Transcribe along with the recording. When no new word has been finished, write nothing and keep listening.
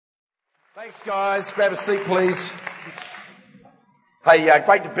Thanks, guys. Grab a seat, please. Hey,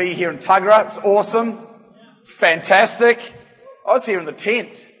 great to be here in Tuggerah. It's awesome. It's fantastic. I was here in the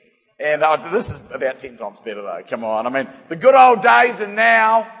tent, and this is about 10 times better, though. Come on. I mean, the good old days are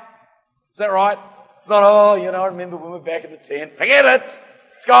now. Is that right? It's not, I remember when we were back in the tent. Forget it.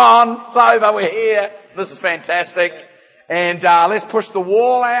 It's gone. It's over. We're here. This is fantastic. And let's push the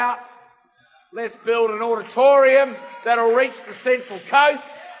wall out. Let's build an auditorium that'll reach the Central Coast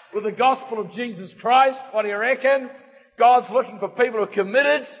with the gospel of Jesus Christ. What do you reckon? God's looking for people who are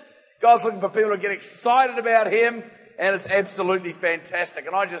committed. God's looking for people who get excited about Him. And it's absolutely fantastic.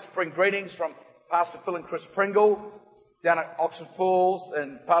 And I just bring greetings from Pastor Phil and Chris Pringle down at Oxford Falls.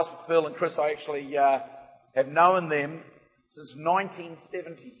 And Pastor Phil and Chris, I actually have known them since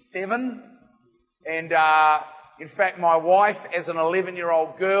 1977. And in fact, my wife, as an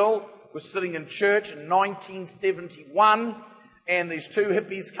 11-year-old girl, was sitting in church in 1971. And these two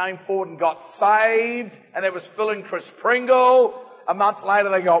hippies came forward and got saved. And that was Phil and Chris Pringle. A month later,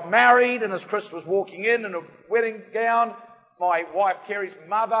 they got married. And as Chris was walking in a wedding gown, my wife, Kerry's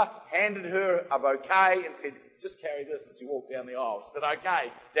mother, handed her a bouquet and said, "Just carry this," as you walk down the aisle. She said,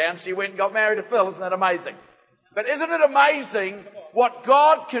 "Okay." Down she went and got married to Phil. Isn't that amazing? But isn't it amazing what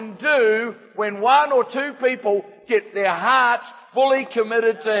God can do when one or two people get their hearts fully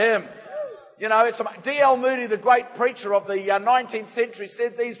committed to Him? You know, it's D.L. Moody, the great preacher of the 19th century,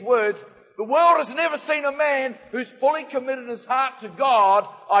 said these words: "The world has never seen a man who's fully committed his heart to God.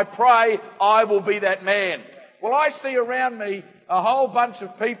 I pray I will be that man." Well, I see around me a whole bunch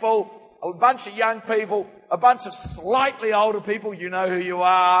of people, a bunch of young people, a bunch of slightly older people. You know who you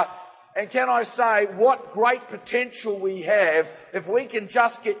are. And can I say, what great potential we have if we can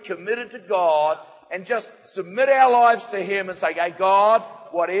just get committed to God and just submit our lives to Him and say, "Hey, God,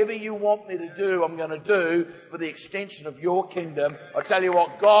 whatever you want me to do, I'm going to do for the extension of your kingdom." I tell you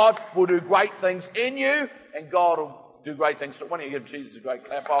what, God will do great things in you, and God will do great things. So why don't you give Jesus a great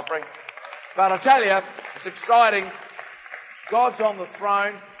clap offering? But I tell you, it's exciting. God's on the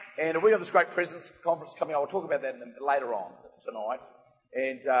throne, and we've got this great presence conference coming up. We'll talk about that later on tonight.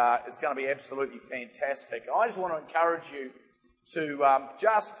 And it's going to be absolutely fantastic. I just want to encourage you to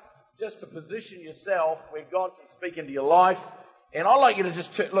just to position yourself where God can speak into your life. And I'd like you to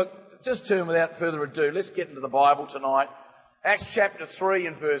just turn without further ado. Let's get into the Bible tonight. Acts chapter 3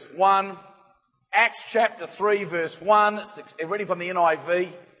 and verse 1. Acts chapter 3 verse 1. Reading from the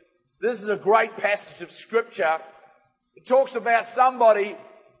NIV. This is a great passage of Scripture. It talks about somebody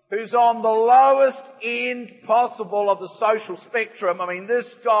who's on the lowest end possible of the social spectrum. I mean,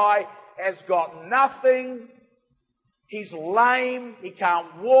 this guy has got nothing. He's lame. He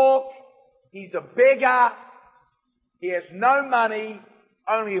can't walk. He's a beggar. He has no money,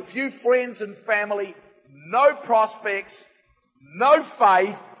 only a few friends and family, no prospects, no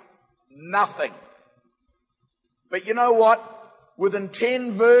faith, nothing. But you know what? Within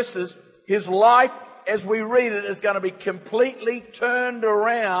 10 verses, his life, as we read it, is going to be completely turned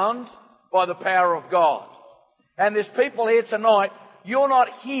around by the power of God. And there's people here tonight, you're not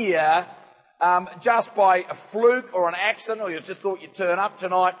here just by a fluke or an accident, or you just thought you'd turn up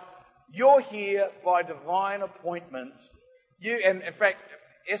tonight. You're here by divine appointment. And in fact,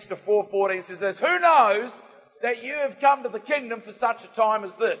 Esther 4:14 says this: "Who knows that you have come to the kingdom for such a time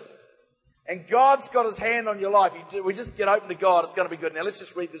as this?" And God's got His hand on your life. We just get open to God. It's going to be good. Now let's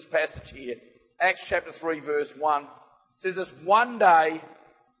just read this passage here. Acts chapter 3 verse 1. It says this: "One day,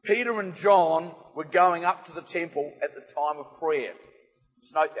 Peter and John were going up to the temple at the time of prayer."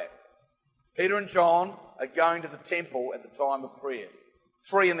 Just note that. Peter and John are going to the temple at the time of prayer.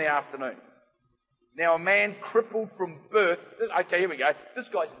 3 in the afternoon. Now a man crippled from birth. Okay, here we go. This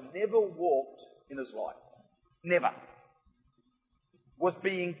guy's never walked in his life. Never. Was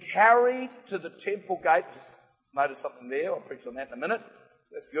being carried to the temple gate. Just notice something there. I'll preach on that in a minute.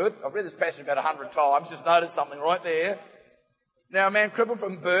 That's good. I've read this passage about 100 times. Just notice something right there. Now a man crippled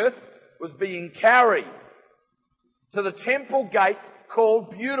from birth was being carried to the temple gate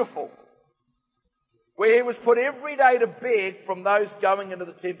called Beautiful, where he was put every day to beg from those going into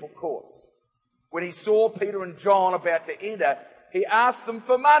the temple courts. When he saw Peter and John about to enter, he asked them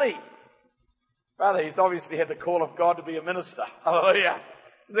for money. Brother, he's obviously had the call of God to be a minister. Hallelujah.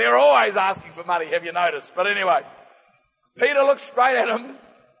 They're always asking for money, have you noticed? But anyway, Peter looked straight at him,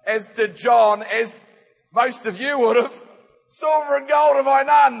 as did John, as most of you would have. "Silver and gold have I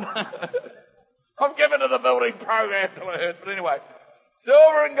none." I'm given to the building program till it hurts. But anyway,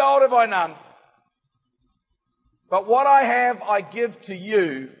 "Silver and gold have I none. But what I have I give to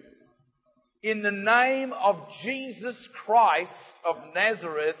you. In the name of Jesus Christ of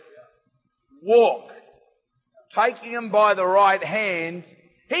Nazareth, walk." Taking him by the right hand,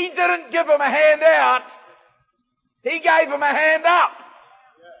 He didn't give him a hand out. He gave him a hand up.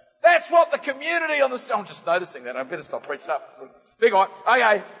 That's what the community on the... I'm just noticing that. I better stop preaching up. Big one.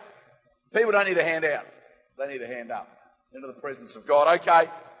 Okay. People don't need a hand out. They need a hand up into the presence of God. Okay.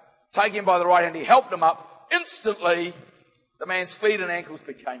 Take him by the right hand. He helped him up. Instantly, the man's feet and ankles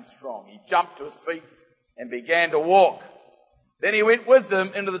became strong. He jumped to his feet and began to walk. Then he went with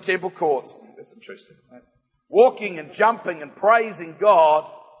them into the temple courts. That's interesting. Right? Walking and jumping and praising God.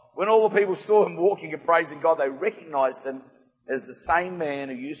 When all the people saw him walking and praising God, they recognized him as the same man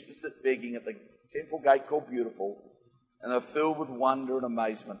who used to sit begging at the temple gate called Beautiful, and they're filled with wonder and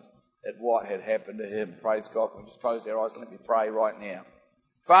amazement at what had happened to him. Praise God. Can we just close our eyes and let me pray right now.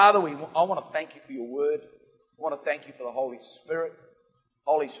 Father, I want to thank you for your word. I want to thank you for the Holy Spirit.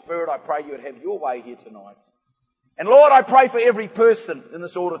 Holy Spirit, I pray you would have your way here tonight. And Lord, I pray for every person in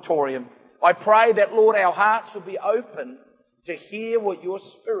this auditorium. I pray that, Lord, our hearts will be open to hear what your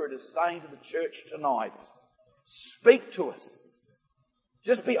Spirit is saying to the church tonight. Speak to us.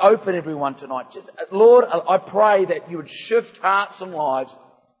 Just be open, everyone, tonight. Lord, I pray that you would shift hearts and lives.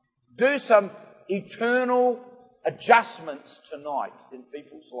 Do some eternal adjustments tonight in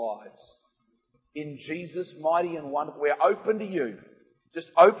people's lives. In Jesus' mighty and wonderful. We're open to you.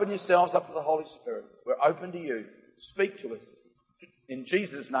 Just open yourselves up to the Holy Spirit. We're open to you. Speak to us. In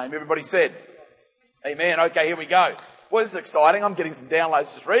Jesus' name, everybody said, amen. Okay, here we go. Well, this is exciting. I'm getting some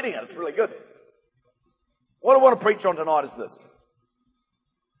downloads just reading it. It's really good. What I want to preach on tonight is this.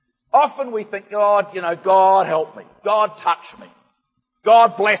 Often we think, God help me. God touch me.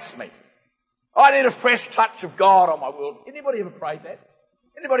 God bless me. I need a fresh touch of God on my world. Anybody ever prayed that?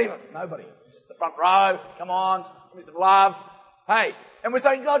 Anybody ever? Nobody. Just the front row. Come on. Give me some love. Hey. And we're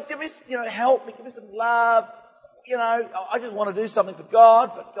saying, God, give me, help me. Give me some love. I just want to do something for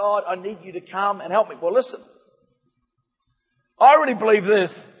God, but God, I need you to come and help me. Well, listen. I really believe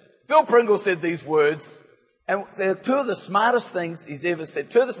this. Phil Pringle said these words, and they're two of the smartest things he's ever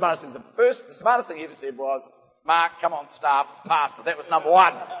said. Two of the smartest things. The smartest thing he ever said was, Mark, come on, staff, pastor. That was number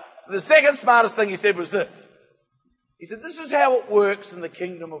one. The second smartest thing he said was this. He said, this is how it works in the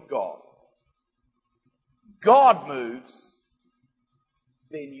kingdom of God. God moves,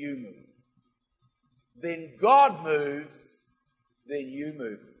 then you move. Then God moves, then you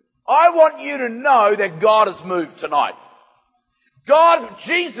move. I want you to know that God has moved tonight.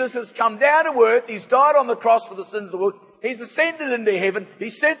 Jesus has come down to earth. He's died on the cross for the sins of the world. He's ascended into heaven. He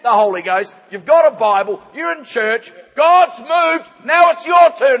sent the Holy Ghost. You've got a Bible. You're in church. God's moved. Now it's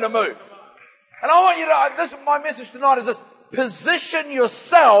your turn to move. And I want you to, my message tonight is this. Position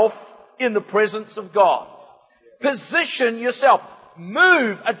yourself in the presence of God. Position yourself.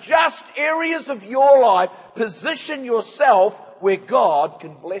 Move. Adjust areas of your life. Position yourself where God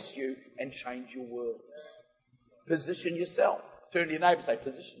can bless you and change your world. Position yourself. Turn to your neighbour and say,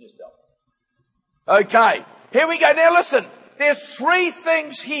 position yourself. Okay, here we go. Now listen, there's three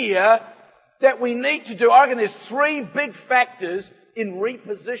things here that we need to do. I reckon there's three big factors in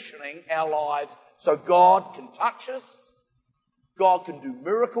repositioning our lives so God can touch us, God can do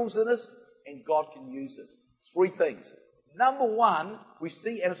miracles in us, and God can use us. Three things. Number one, we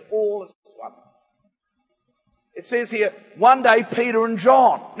see, and it's all as one. It says here, one day Peter and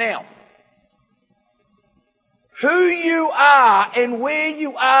John. Now, who you are and where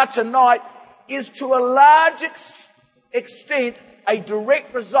you are tonight is to a large extent a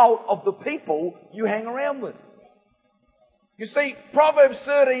direct result of the people you hang around with. You see, Proverbs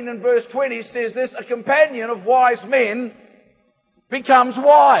 13 and verse 20 says this, a companion of wise men becomes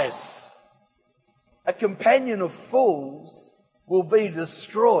wise. A companion of fools will be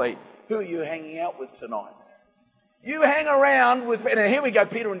destroyed. Who are you hanging out with tonight? You hang around with, and here we go,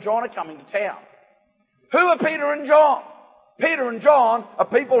 Peter and John are coming to town. Who are Peter and John? Peter and John are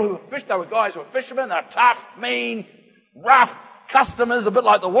people who fish. They were guys who were fishermen. They're tough, mean, rough customers, a bit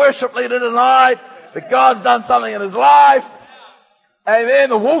like the worship leader tonight. But God's done something in his life. Amen.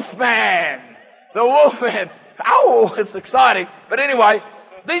 The Wolfman. The Wolfman. Oh, it's exciting. But anyway,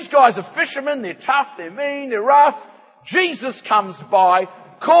 these guys are fishermen. They're tough. They're mean. They're rough. Jesus comes by,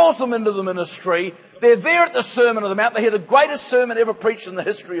 calls them into the ministry. They're there at the Sermon on the Mount. They hear the greatest sermon ever preached in the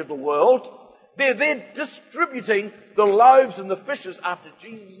history of the world. They're there distributing the loaves and the fishes after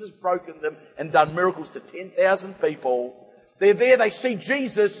Jesus has broken them and done miracles to 10,000 people. They're there. They see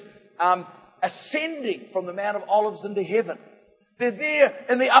Jesus ascending from the Mount of Olives into heaven. They're there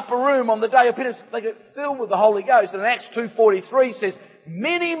in the upper room on the day of Pentecost. They get filled with the Holy Ghost. And Acts 2:43 says,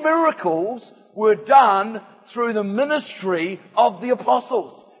 many miracles were done through the ministry of the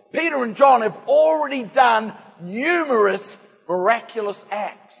apostles. Peter and John have already done numerous miraculous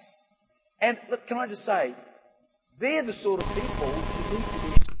acts. And look, can I just say, they're the sort of people who need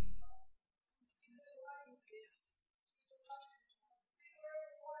to be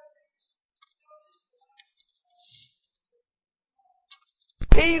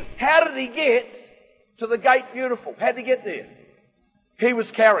How did he get to the gate beautiful? How did he get there? He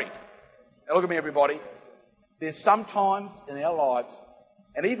was carried. Now look at me, everybody. There's sometimes in our lives,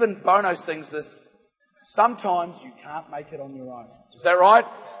 and even Bono sings this, sometimes you can't make it on your own. Is that right?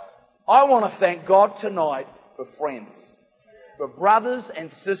 I want to thank God tonight for friends, for brothers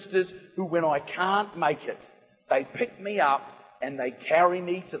and sisters who, when I can't make it, they pick me up and they carry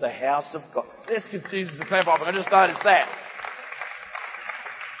me to the house of God. Let's give Jesus a clap off. I just noticed that.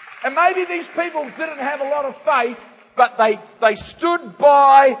 And maybe these people didn't have a lot of faith, but they stood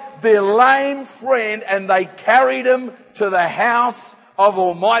by their lame friend and they carried him to the house of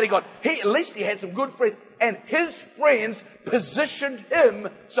Almighty God. At least he had some good friends. And his friends positioned him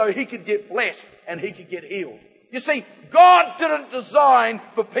so he could get blessed and he could get healed. You see, God didn't design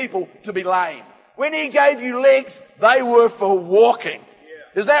for people to be lame. When he gave you legs, they were for walking.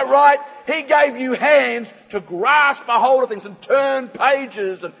 Is that right? He gave you hands to grasp a hold of things and turn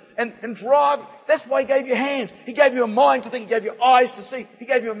pages and drive. That's why he gave you hands. He gave you a mind to think. He gave you eyes to see. He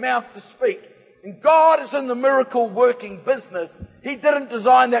gave you a mouth to speak. And God is in the miracle working business. He didn't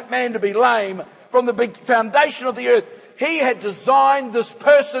design that man to be lame from the big foundation of the earth. He had designed this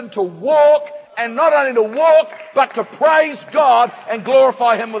person to walk, and not only to walk, but to praise God and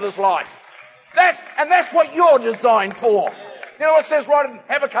glorify him with his life. That's what you're designed for. You know what it says right in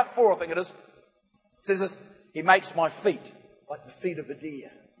Habakkuk 4, I think it is. It says this, he makes my feet like the feet of a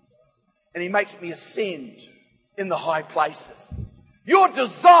deer. And he makes me ascend in the high places. You're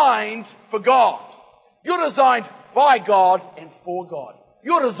designed for God. You're designed by God and for God.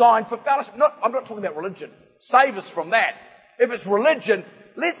 You're designed for fellowship. I'm not talking about religion. Save us from that. If it's religion,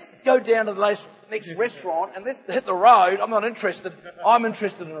 let's go down to the next restaurant and let's hit the road. I'm not interested. I'm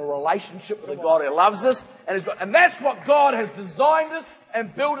interested in a relationship with a God who loves us. And that's what God has designed us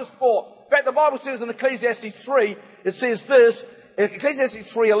and built us for. In fact, the Bible says in Ecclesiastes 3, it says this, in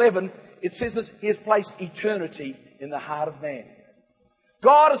Ecclesiastes 3:11, it says this, he has placed eternity in the heart of man.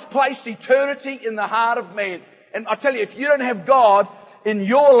 God has placed eternity in the heart of man. And I tell you, if you don't have God in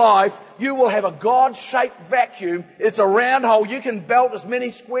your life, you will have a God-shaped vacuum. It's a round hole. You can belt as many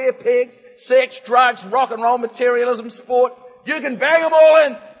square pegs, sex, drugs, rock and roll, materialism, sport. You can bang them all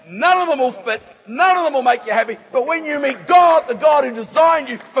in. None of them will fit. None of them will make you happy. But when you meet God, the God who designed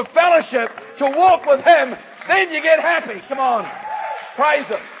you for fellowship, to walk with him, then you get happy. Come on. Praise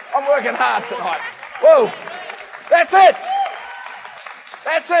him. I'm working hard tonight. Whoa. That's it.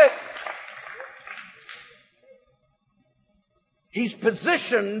 That's it. He's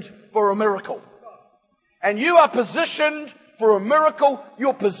positioned for a miracle. And you are positioned for a miracle.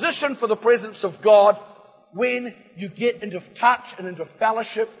 You're positioned for the presence of God when you get into touch and into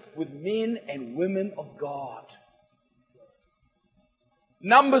fellowship with men and women of God.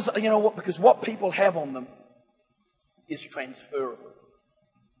 Numbers, you know what? Because what people have on them is transferable.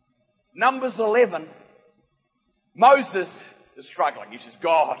 Numbers 11, Moses is struggling. He says,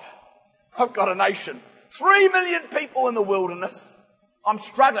 God, I've got a nation. 3 million people in the wilderness. I'm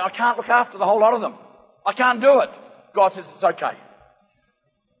struggling. I can't look after the whole lot of them. I can't do it. God says, it's okay.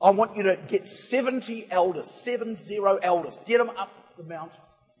 I want you to get 70 elders, 70 elders. Get them up the mountain.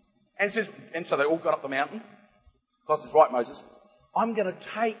 And so they all got up the mountain. God says, right, Moses, I'm going to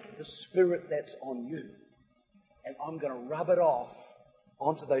take the spirit that's on you and I'm going to rub it off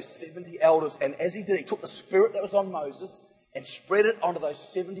onto those 70 elders. And as he did, he took the spirit that was on Moses and spread it onto those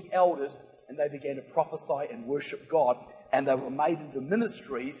 70 elders, and they began to prophesy and worship God, and they were made into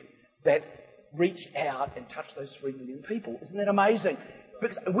ministries that reached out and touched those 3 million people. Isn't that amazing?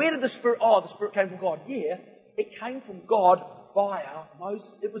 Because where did the Spirit... the Spirit came from God. Yeah, it came from God via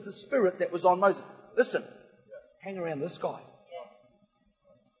Moses. It was the Spirit that was on Moses. Listen, hang around this guy.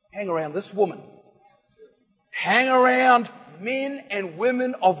 Hang around this woman. Hang around men and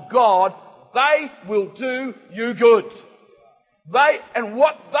women of God. They will do you good. And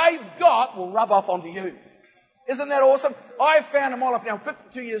what they've got will rub off onto you. Isn't that awesome? I've found in my life now, I'm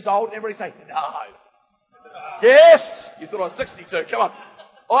 52 years old, and everybody say, no. Yes! You thought I was 62. Come on.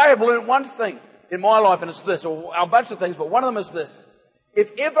 I have learned one thing in my life, and it's this, or a bunch of things, but one of them is this.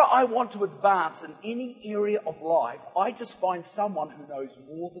 If ever I want to advance in any area of life, I just find someone who knows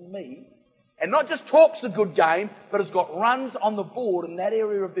more than me, and not just talks a good game, but has got runs on the board in that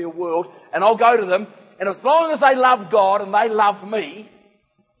area of their world, and I'll go to them, and as long as they love God and they love me,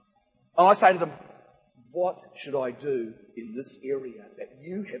 and I say to them, what should I do in this area that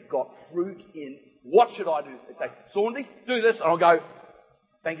you have got fruit in? What should I do? They say, Saundy, do this. And I'll go,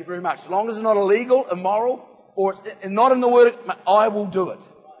 thank you very much. As long as it's not illegal, immoral, or it's not in the word, I will do it.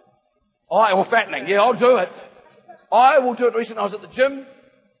 Or fattening. Yeah, I'll do it. I will do it. Recently, I was at the gym.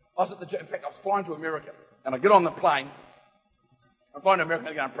 In fact, I was flying to America. And I get on the plane. I'm flying to America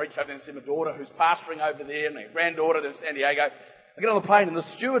to go and preach over there and see my daughter who's pastoring over there and my granddaughter in San Diego. I get on the plane and the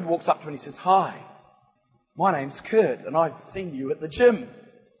steward walks up to me and he says, "Hi, my name's Kurt and I've seen you at the gym."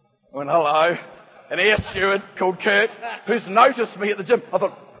 I went, "Hello." An air steward called Kurt who's noticed me at the gym. I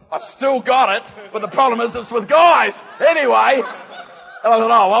thought, I've still got it, but the problem is it's with guys. Anyway, and I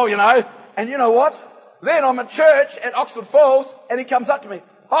thought, oh, well, you know. And you know what? Then I'm at church at Oxford Falls and he comes up to me.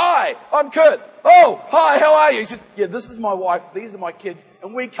 "Hi, I'm Kurt." "Oh, hi, how are you?" He says, "Yeah, this is my wife, these are my kids,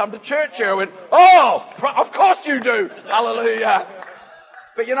 and we come to church here." I went, "Oh, of course you do." Hallelujah.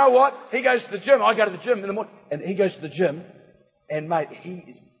 But you know what? He goes to the gym. I go to the gym in the morning. And he goes to the gym. And mate, he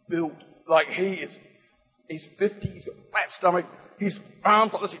is built like he's 50. He's got a flat stomach. His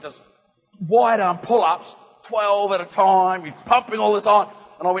arms like this. He does wide arm pull-ups, 12 at a time. He's pumping all this on.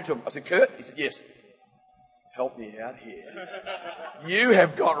 And I went to him. I said, "Kurt?" He said, "Yes." "Help me out here. You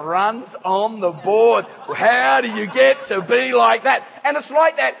have got runs on the board. How do you get to be like that?" And it's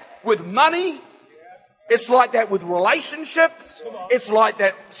like that with money. It's like that with relationships. It's like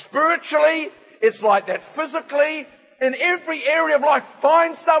that spiritually. It's like that physically. In every area of life,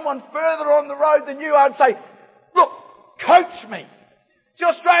 find someone further on the road than you are and say, "Look, coach me." See,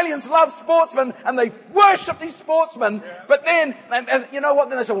 Australians love sportsmen and they worship these sportsmen. But then, and you know what?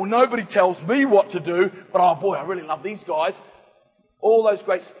 Then they say, "Well, nobody tells me what to do. But oh boy, I really love these guys." All those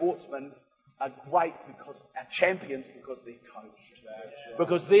great sportsmen are great because are champions because they're coached.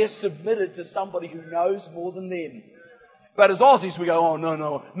 Because they're submitted to somebody who knows more than them. But as Aussies, we go, "Oh,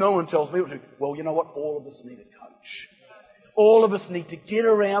 no one tells me what to do." Well, you know what? All of us need a coach. All of us need to get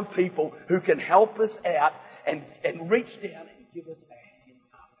around people who can help us out and reach down and give us a hand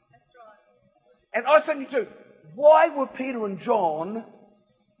up. That's right. And I say to you too, why were Peter and John,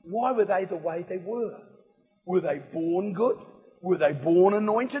 why were they the way they were? Were they born good? Were they born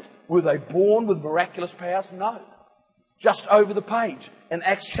anointed? Were they born with miraculous powers? No. Just over the page in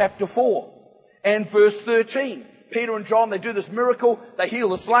Acts chapter 4 and verse 13. Peter and John, they do this miracle. They heal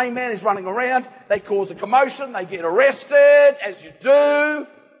this lame man. He's running around. They cause a commotion. They get arrested, as you do.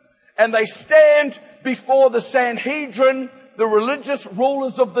 And they stand before the Sanhedrin, the religious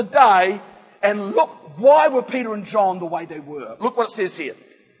rulers of the day. And look, why were Peter and John the way they were? Look what it says here.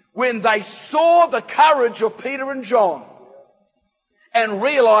 When they saw the courage of Peter and John and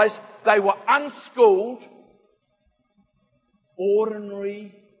realized they were unschooled,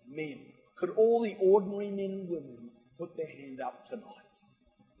 ordinary men. Could all the ordinary men and women put their hand up tonight?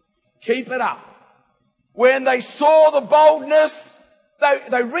 Keep it up. When they saw the boldness,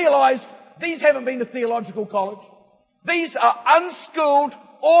 they realized these haven't been to theological college. These are unschooled,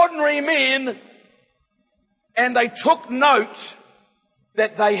 ordinary men. And they took note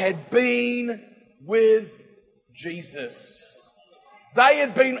that they had been with Jesus. They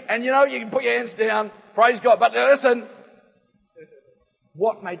had been, and you know, you can put your hands down, praise God. But listen,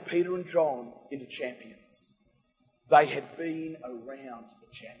 what made Peter and John into champions? They had been around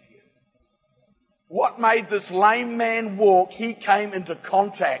a champion. What made this lame man walk? He came into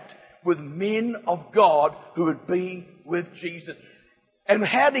contact with men of God who had been with Jesus. And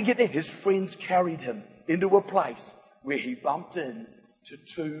how did he get there? His friends carried him into a place where he bumped in to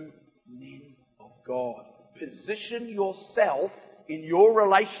two men of God. Position yourself in your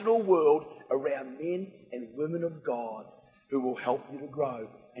relational world around men and women of God who will help you to grow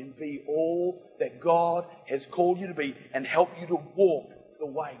and be all that God has called you to be and help you to walk the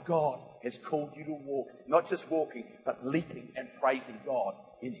way God has called you to walk. Not just walking, but leaping and praising God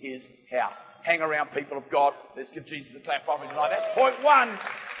in His house. Hang around people of God. Let's give Jesus a clap offering tonight. That's point one.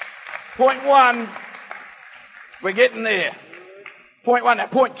 Point one. We're getting there. Point one. Now,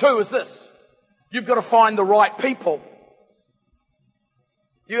 point two is this. You've got to find the right people.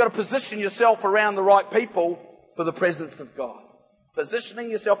 You've got to position yourself around the right people for the presence of God. Positioning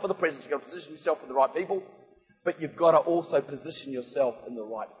yourself for the presence. You've got to position yourself with the right people, but you've got to also position yourself in the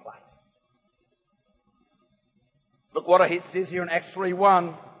right place. Look what it says here in Acts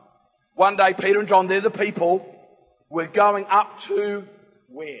 3:1. One day Peter and John, they're the people, were going up to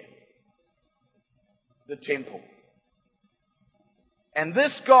where? The temple. And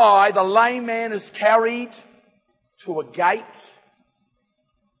this guy, the lame man, is carried to a gate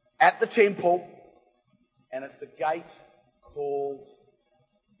at the temple, and it's a gate called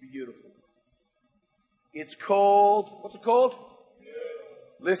Beautiful. It's called, what's it called?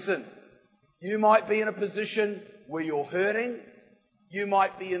 Listen, you might be in a position where you're hurting. You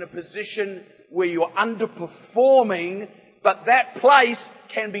might be in a position where you're underperforming, but that place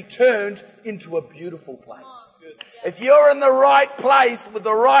can be turned into a beautiful place. If you're in the right place with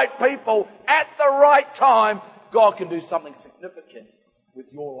the right people at the right time, God can do something significant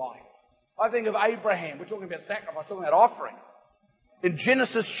with your life. I think of Abraham. We're talking about sacrifice, we're talking about offerings. In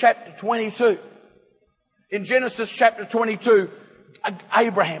Genesis chapter 22,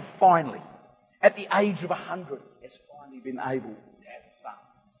 Abraham finally, at the age of 100, has finally been able to have a son.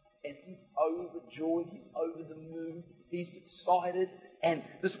 And he's overjoyed, he's over the moon, he's excited. And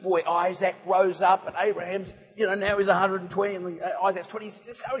this boy Isaac grows up, and Abraham's, now he's 120, and Isaac's 20, he's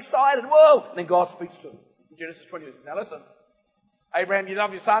so excited, whoa! And then God speaks to him in Genesis 20. Now listen, Abraham, you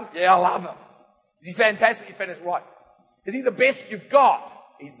love your son? Yeah, I love him. Is he fantastic? He's fantastic, right. Is he the best you've got?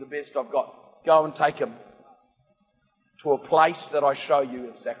 He's the best I've got. Go and take him to a place that I show you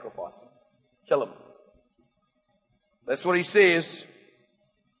and sacrifice him. Kill him. That's what he says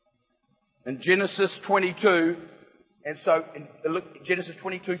in Genesis 22. And so, look, Genesis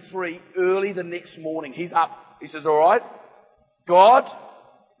 22:3, early the next morning, he's up. He says, all right, God,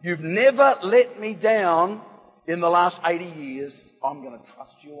 you've never let me down in the last 80 years. I'm going to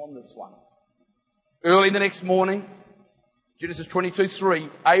trust you on this one. Early the next morning, Genesis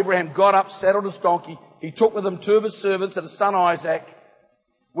 22:3, Abraham got up, saddled his donkey. He took with him 2 of his servants and his son Isaac.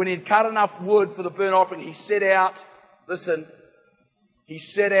 When he had cut enough wood for the burnt offering, he set out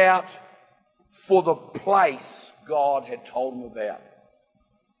for the place God had told him about.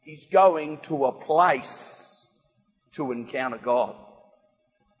 He's going to a place to encounter God.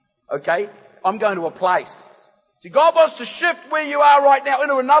 Okay? I'm going to a place. See, God wants to shift where you are right now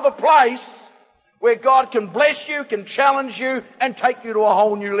into another place where God can bless you, can challenge you, and take you to a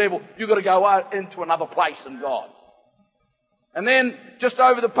whole new level. You've got to go out into another place in God. And then, just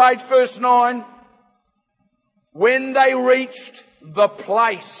over the page, verse 9, when they reached the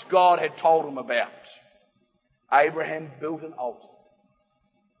place God had told them about, Abraham built an altar,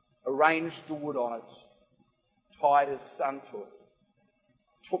 arranged the wood on it, tied his son to it,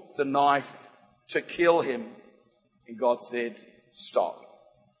 took the knife to kill him, and God said, stop.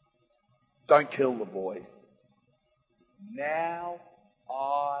 Don't kill the boy. Now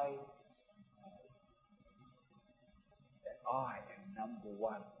I know that I am number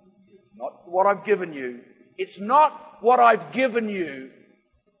one with you. Not what I've given you. It's not what I've given you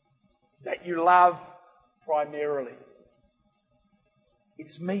that you love primarily.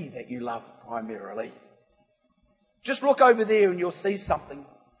 It's me that you love primarily. Just look over there and you'll see something.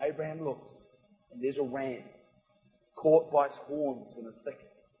 Abraham looks, and there's a ram caught by its horns in a thicket.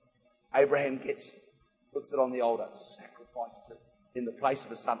 Abraham puts it on the altar, sacrifices it in the place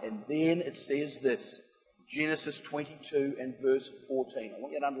of his son. And then it says this, Genesis 22 and verse 14. I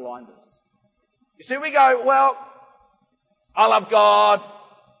want you to underline this. You see, we go, well, I love God.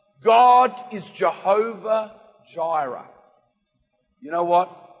 God is Jehovah Jireh. You know what?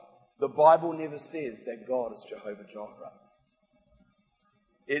 The Bible never says that God is Jehovah Jireh.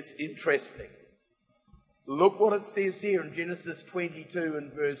 It's interesting. Look what it says here in Genesis 22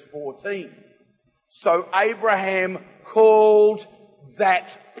 and verse 14. So Abraham called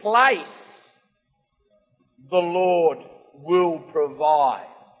that place, the Lord will provide,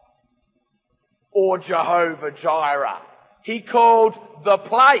 or Jehovah Jireh. He called the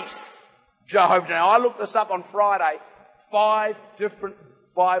place Jehovah. Now I looked this up on Friday, 5 different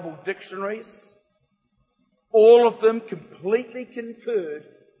Bible dictionaries. All of them completely concurred.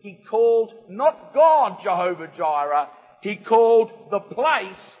 He called not God Jehovah Jireh, he called the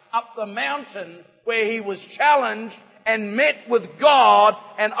place up the mountain where he was challenged and met with God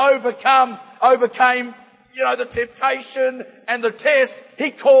and overcame, the temptation and the test.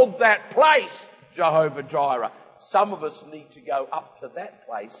 He called that place Jehovah Jireh. Some of us need to go up to that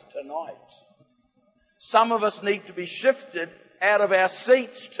place tonight. Some of us need to be shifted out of our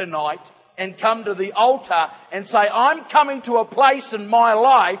seats tonight and come to the altar and say, I'm coming to a place in my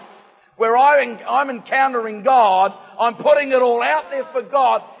life where I'm encountering God. I'm putting it all out there for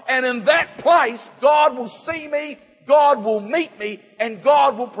God. And in that place, God will see me, God will meet me, and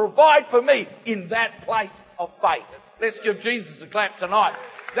God will provide for me in that place of faith. Let's give Jesus a clap tonight.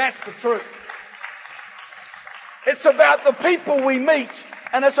 That's the truth. It's about the people we meet,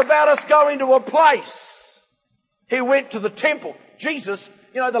 and it's about us going to a place. He went to the temple. Jesus,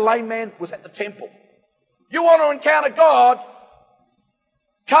 the lame man was at the temple. You want to encounter God?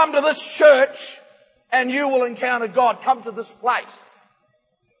 Come to this church and you will encounter God. Come to this place.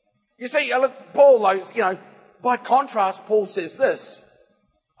 You see, Paul, by contrast, Paul says this,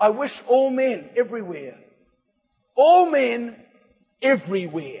 I wish all men everywhere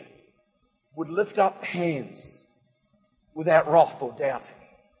would lift up hands without wrath or doubting.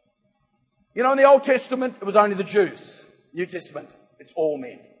 In the Old Testament, it was only the Jews. New Testament, it's all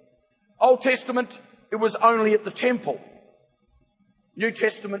men. Old Testament, it was only at the temple. New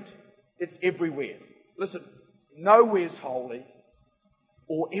Testament, it's everywhere. Listen, nowhere's holy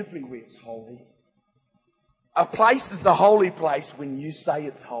or everywhere's holy A place is a holy place when you say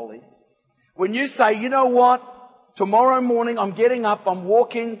it's holy. When you say, you know what? Tomorrow morning I'm getting up, I'm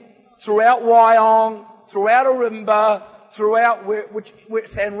walking throughout Wyong, throughout Ourimbah, throughout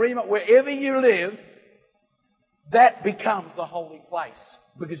San Remo, wherever you live, that becomes the holy place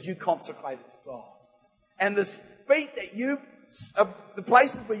because you consecrate it to God. And the feet that the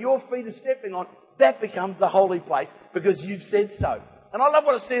places where your feet are stepping on, that becomes the holy place because you've said so. And I love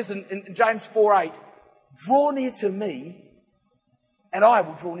what it says in James 4:8. Draw near to me and I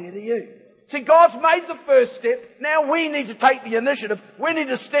will draw near to you. See, God's made the first step. Now we need to take the initiative. We need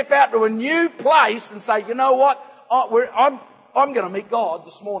to step out to a new place and say, you know what? I'm going to meet God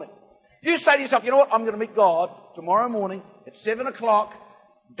this morning. If you say to yourself, you know what? I'm going to meet God tomorrow morning at 7 o'clock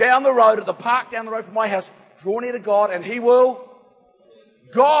down the road, at the park down the road from my house, draw near to God and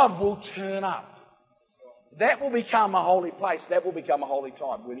God will turn up. That will become a holy place. That will become a holy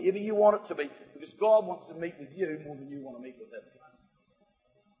time, whenever you want it to be, because God wants to meet with you more than you want to meet with Him.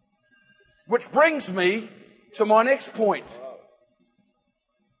 Which brings me to my next point.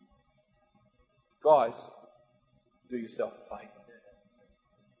 Guys, do yourself a favour.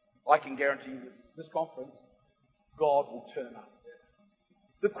 I can guarantee you this conference, God will turn up.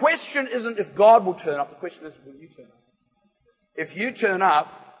 The question isn't if God will turn up, the question is, will you turn up? If you turn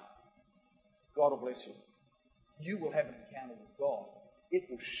up, God will bless you. You will have an encounter with God. It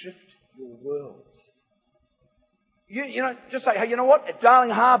will shift your world. You know, just say, hey, you know what? At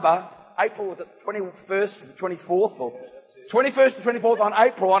Darling Harbour, April, was it 21st to the 24th? Or 21st to 24th on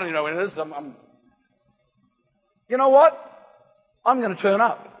April, I don't even know when it is. You know what? I'm going to turn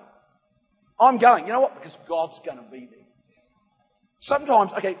up. I'm going. You know what? Because God's going to be there.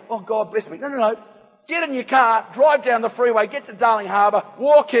 Sometimes, okay, oh, God bless me. No. Get in your car, drive down the freeway, get to Darling Harbour,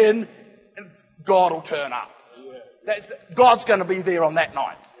 walk in, and God will turn up. God's going to be there on that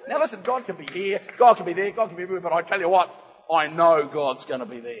night. Now listen, God can be here, God can be there, God can be everywhere, but I tell you what, I know God's going to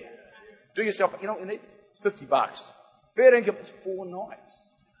be there. Do yourself, you know what you need? It's $50. Fair income is 4 nights.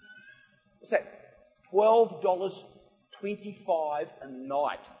 What's that? $12.25 a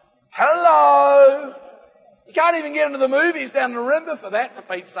night. Hello! You can't even get into the movies down in Ourimbah for that, for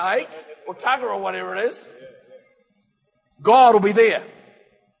Pete's sake. Or Tugger or whatever it is. God will be there.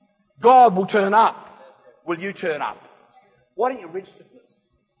 God will turn up. Will you turn up? Why don't you register for this?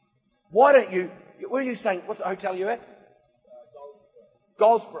 Why don't you, where are you staying? What hotel are you at?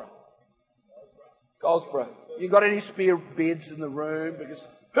 Goldsboro. You got any spare beds in the room? Because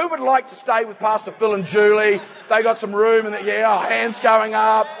who would like to stay with Pastor Phil and Julie? They got some room in there. Yeah, hands going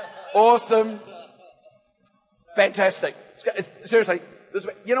up. Awesome. Fantastic. Seriously,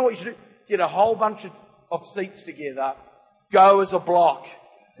 you know what you should do? Get a whole bunch of seats together, go as a block,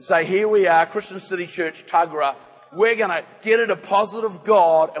 and say, here we are, Christian City Church, Tuggerah. We're going to get a deposit of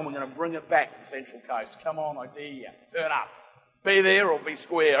God, and we're going to bring it back to Central Coast. Come on, I dare you. Turn up. Be there or be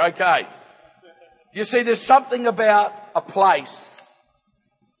square. Okay. You see, there's something about a place.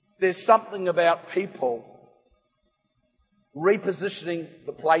 There's something about people repositioning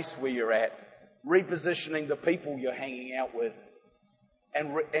the place where you're at, repositioning the people you're hanging out with.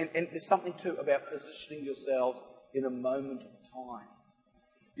 And there's something too about positioning yourselves in a moment of time.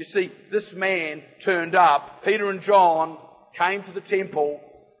 You see, this man turned up. Peter and John came to the temple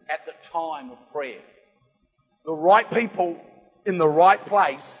at the time of prayer. The right people in the right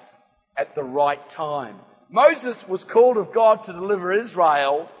place at the right time. Moses was called of God to deliver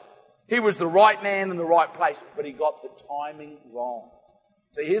Israel. He was the right man in the right place, but he got the timing wrong.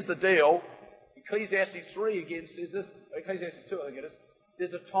 So here's the deal. Ecclesiastes 3 again says this. Ecclesiastes 2, I think it is.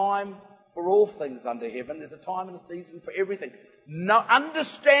 There's a time for all things under heaven. There's a time and a season for everything. No,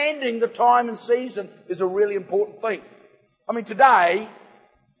 understanding the time and season is a really important thing. I mean, today,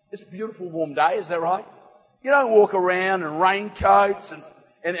 it's a beautiful warm day, is that right? You don't walk around in raincoats and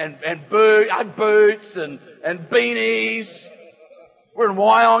boots and beanies. We're in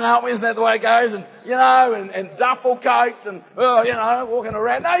Wyong, aren't we? Isn't that the way it goes? And, you know, and duffel coats and, walking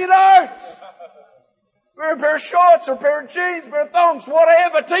around. No, you don't. Wear a pair of shorts or a pair of jeans, a pair of thongs,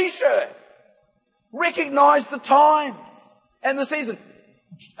 whatever, t-shirt. Recognize the times and the season.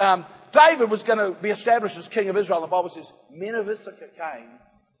 David was going to be established as king of Israel. The Bible says, men of Issachar came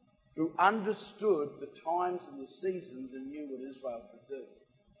who understood the times and the seasons and knew what Israel could do.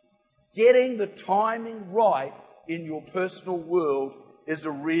 Getting the timing right in your personal world is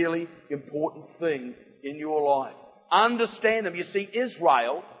a really important thing in your life. Understand them. You see,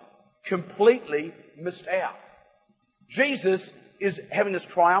 Israel completely missed out. Jesus is having this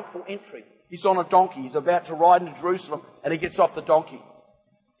triumphal entry. He's on a donkey. He's about to ride into Jerusalem, and he gets off the donkey.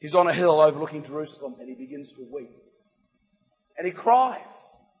 He's on a hill overlooking Jerusalem, and he begins to weep. And he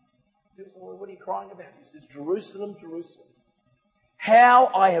cries. People say, well, what are you crying about? He says, Jerusalem, Jerusalem, how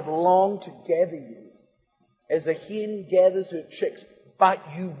I have longed to gather you as a hen gathers her chicks, but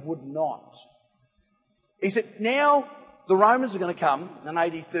you would not. He said, now the Romans are going to come in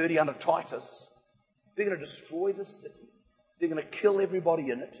AD 30 under Titus. They're going to destroy the city. They're going to kill everybody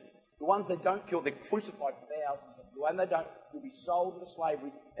in it. The ones they don't kill, they crucify thousands of them. The ones they don't will be sold into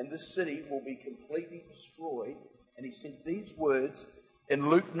slavery, and this city will be completely destroyed. And he said these words in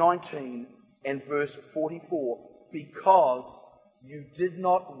Luke 19 and verse 44, because you did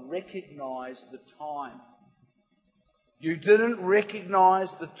not recognize the time. You didn't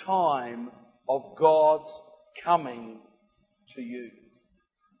recognize the time of God's coming to you.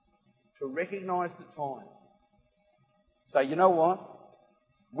 To recognize the time. So you know what?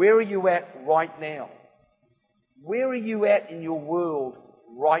 Where are you at right now? Where are you at in your world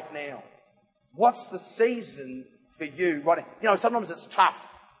right now? What's the season for you right now? You know, sometimes it's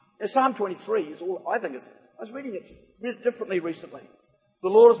tough. You know, Psalm 23 is all, I was reading it differently recently. The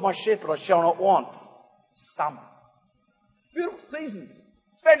Lord is my shepherd, I shall not want. Summer. Beautiful seasons.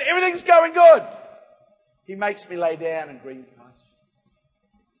 Everything's going good. He makes me lay down in green pastures.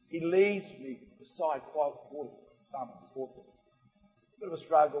 He leads me beside quiet waters. Summer is awesome. Bit of a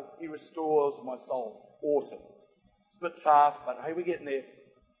struggle. He restores my soul. Autumn. It's a bit tough, but hey, we're getting there.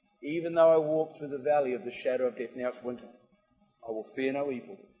 Even though I walk through the valley of the shadow of death, now it's winter, I will fear no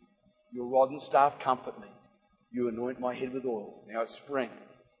evil. Your rod and staff comfort me. You anoint my head with oil. Now it's spring.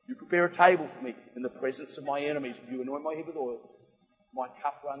 You prepare a table for me in the presence of my enemies. You anoint my head with oil. My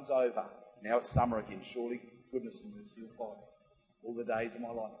cup runs over. Now it's summer again. Surely goodness and mercy will follow all the days of my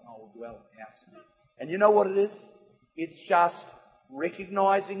life. I will dwell in the house of God. And you know what it is? It's just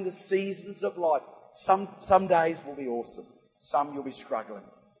recognizing the seasons of life. Some days will be awesome. Some you'll be struggling.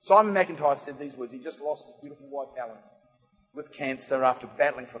 Simon McIntyre said these words. He just lost his beautiful wife Helen with cancer after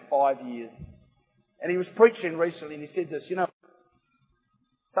battling for 5 years. And he was preaching recently and he said this, you know,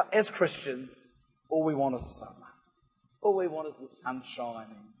 so as Christians, all we want is summer. All we want is the sun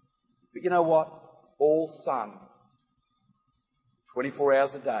shining. But you know what? All sun, 24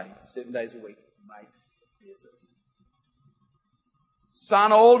 hours a day, 7 days a week, makes a desert.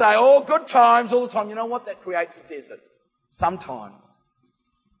 Sun all day, all good times, all the time. You know what? That creates a desert. Sometimes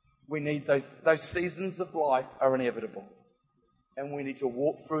we need those seasons of life are inevitable. And we need to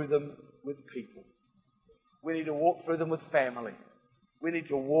walk through them with people. We need to walk through them with family. We need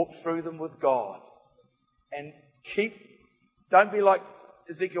to walk through them with God. And don't be like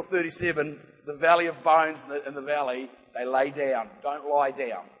Ezekiel 37, the valley of bones in the valley. They lay down. Don't lie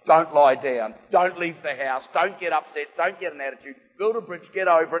down. Don't lie down. Don't leave the house. Don't get upset. Don't get an attitude. Build a bridge. Get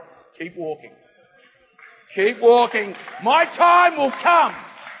over it. Keep walking. Keep walking. My time will come.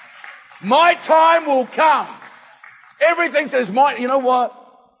 My time will come. Everything says, you know what?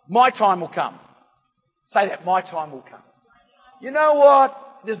 My time will come. Say that. My time will come. You know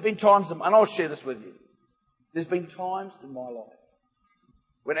what? There's been times, and I'll share this with you. There's been times in my life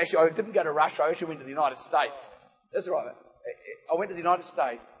when actually I didn't go to Russia. I actually went to the United States. That's right. I went to the United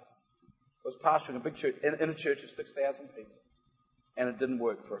States. I was pastoring a big church, in a church of 6,000 people. And it didn't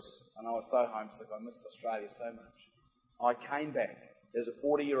work for us. And I was so homesick. I missed Australia so much. I came back as a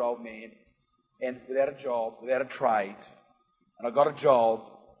 40-year-old man and without a job, without a trade. And I got a job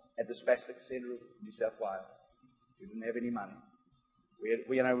at the Spastic Centre of New South Wales. We didn't have any money.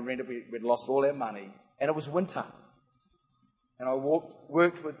 We'd lost all our money. And it was winter. And I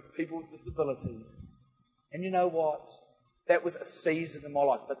worked with people with disabilities. And you know what? That was a season in my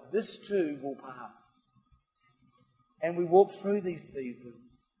life. But this too will pass. And we walk through these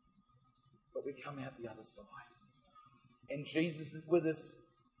seasons. But we come out the other side. And Jesus is with us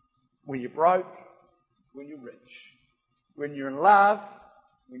when you're broke, when you're rich, when you're in love,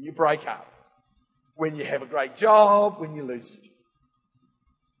 when you break up, when you have a great job, when you lose your job.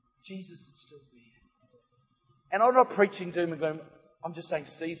 Jesus is still there. And I'm not preaching doom and gloom. I'm just saying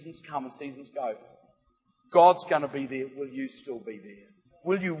seasons come and seasons go. God's going to be there. Will you still be there?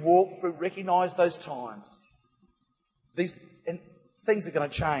 Will you walk through, recognize those times? And things are going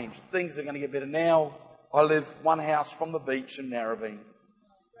to change. Things are going to get better. Now, I live one house from the beach in Narrabeen.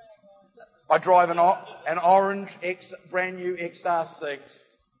 I drive an orange brand new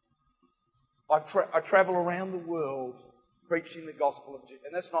XR6. I travel around the world preaching the gospel of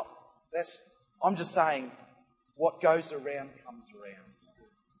Jesus. And I'm just saying, what goes around comes around.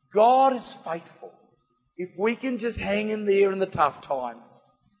 God is faithful. If we can just hang in there in the tough times.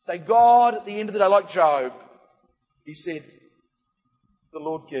 Say, God, at the end of the day, like Job, he said, the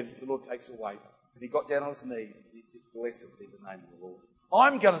Lord gives, the Lord takes away. And he got down on his knees and he said, blessed be the name of the Lord.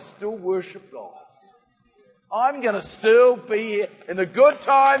 I'm going to still worship God. I'm going to still be here in the good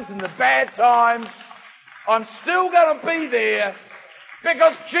times and the bad times. I'm still going to be there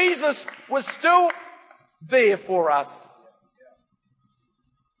because Jesus was still there for us.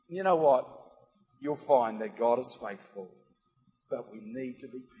 You know what? You'll find that God is faithful, but we need to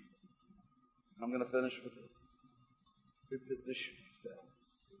be people. And I'm going to finish with this. Who position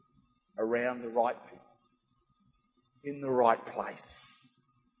themselves around the right people, in the right place,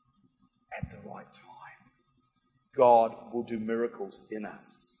 at the right time. God will do miracles in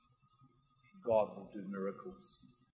us. God will do miracles